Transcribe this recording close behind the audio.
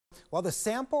Well, the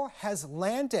sample has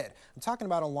landed. I'm talking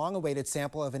about a long-awaited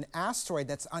sample of an asteroid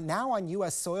that's now on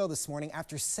U.S. soil this morning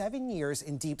after 7 years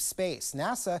in deep space.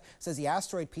 NASA says the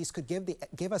asteroid piece could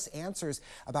give us answers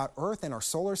about Earth and our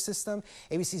solar system.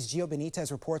 ABC's Gio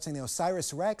Benitez reports on the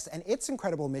OSIRIS-REx and its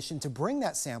incredible mission to bring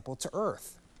that sample to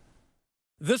Earth.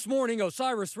 This morning,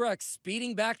 OSIRIS-REx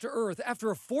speeding back to Earth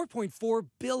after a 4.4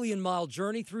 billion-mile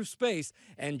journey through space,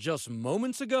 and just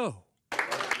moments ago,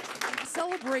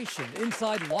 celebration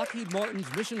inside Lockheed Martin's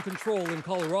Mission Control in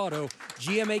Colorado.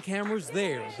 GMA cameras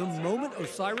there the moment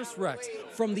OSIRIS-REx,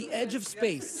 from the edge of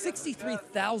space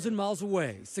 63,000 miles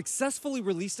away, successfully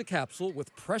released a capsule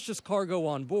with precious cargo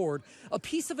on board, a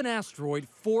piece of an asteroid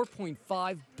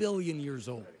 4.5 billion years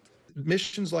old.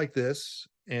 Missions like this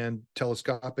and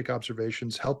telescopic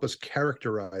observations help us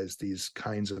characterize these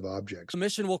kinds of objects. The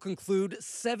mission will conclude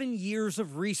 7 years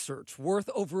of research worth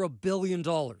over $1 billion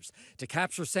to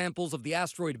capture samples of the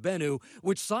asteroid Bennu,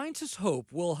 which scientists hope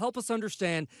will help us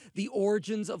understand the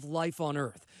origins of life on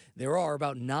Earth. There are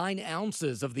about 9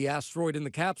 ounces of the asteroid in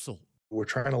the capsule. We're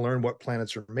trying to learn what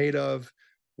planets are made of,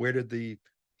 where did the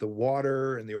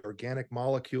water and the organic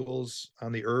molecules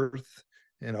on the Earth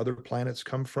and other planets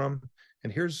come from.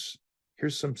 And here's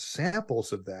some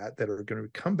samples of that are going to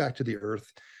come back to the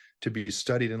Earth to be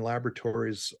studied in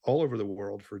laboratories all over the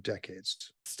world for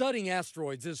decades. Studying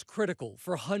asteroids is critical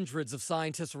for hundreds of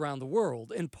scientists around the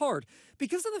world, in part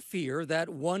because of the fear that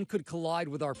one could collide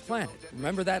with our planet.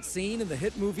 Remember that scene in the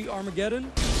hit movie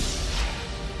Armageddon?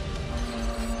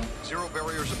 Zero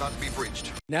barriers about to be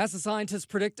breached. NASA scientists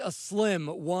predict a slim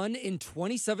 1 in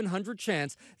 2,700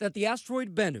 chance that the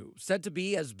asteroid Bennu, said to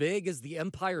be as big as the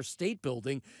Empire State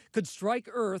Building, could strike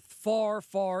Earth far,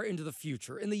 far into the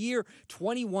future in the year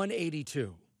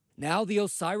 2182. Now the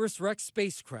OSIRIS-REx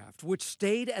spacecraft, which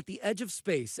stayed at the edge of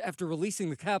space after releasing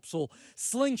the capsule,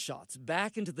 slingshots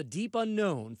back into the deep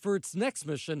unknown for its next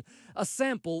mission, a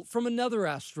sample from another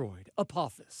asteroid,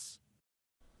 Apophis.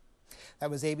 That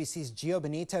was ABC's Gio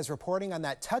Benitez reporting on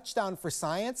that touchdown for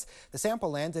science. The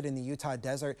sample landed in the Utah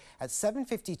desert at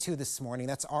 7:52 this morning.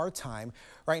 That's our time.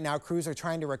 Right now, crews are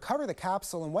trying to recover the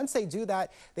capsule, and once they do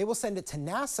that, they will send it to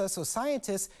NASA so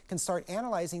scientists can start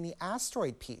analyzing the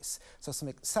asteroid piece. So some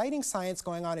exciting science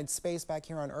going on in space back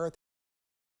here on Earth.